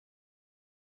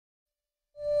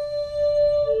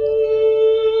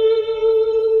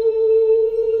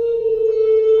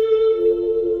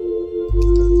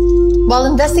While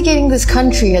investigating this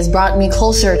country has brought me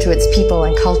closer to its people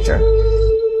and culture.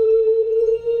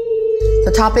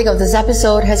 The topic of this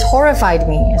episode has horrified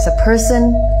me as a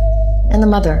person and a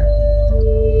mother.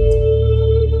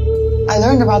 I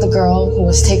learned about the girl who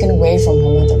was taken away from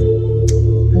her mother.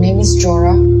 Her name is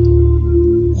Jorah,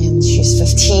 and she's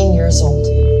 15 years old.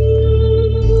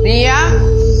 Ria,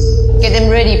 get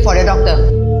them ready for the doctor.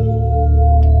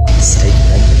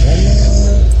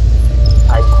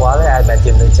 Ai quá lấy ai bạn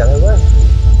tìm được chẳng quá.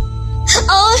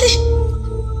 Ôi.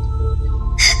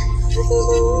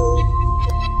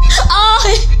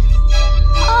 Ôi.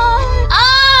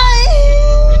 Ôi.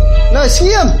 Nói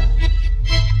xiêm.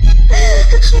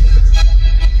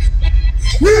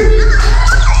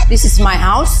 This is my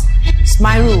house. It's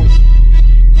my room.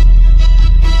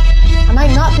 I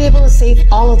might not be able to save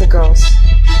all of the girls,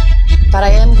 but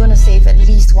I am going to save at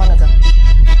least one of them.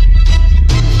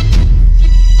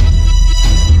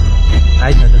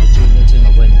 Ai thật là chưa nên trên mà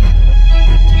quên.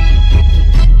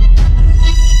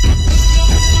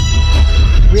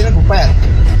 Viên nó cũng bad.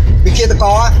 Bị kia ta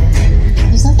có.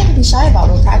 There's nothing to be shy about.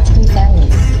 We're practically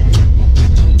families.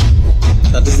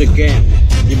 That is a game.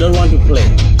 You don't want to play.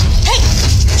 Hey,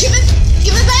 give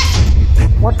it back.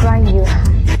 What right you have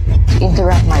to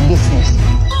interrupt my business?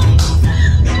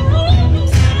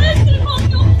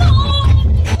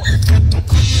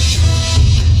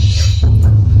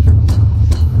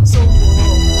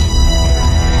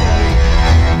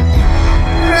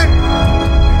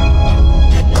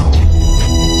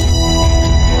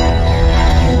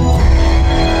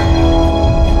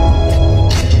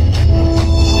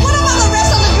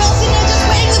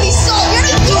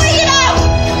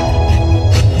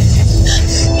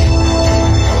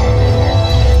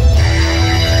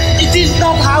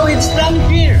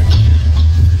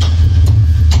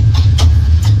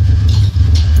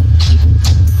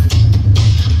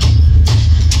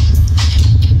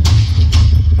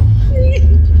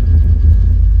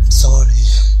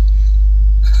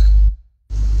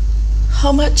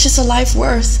 How much is a life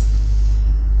worth?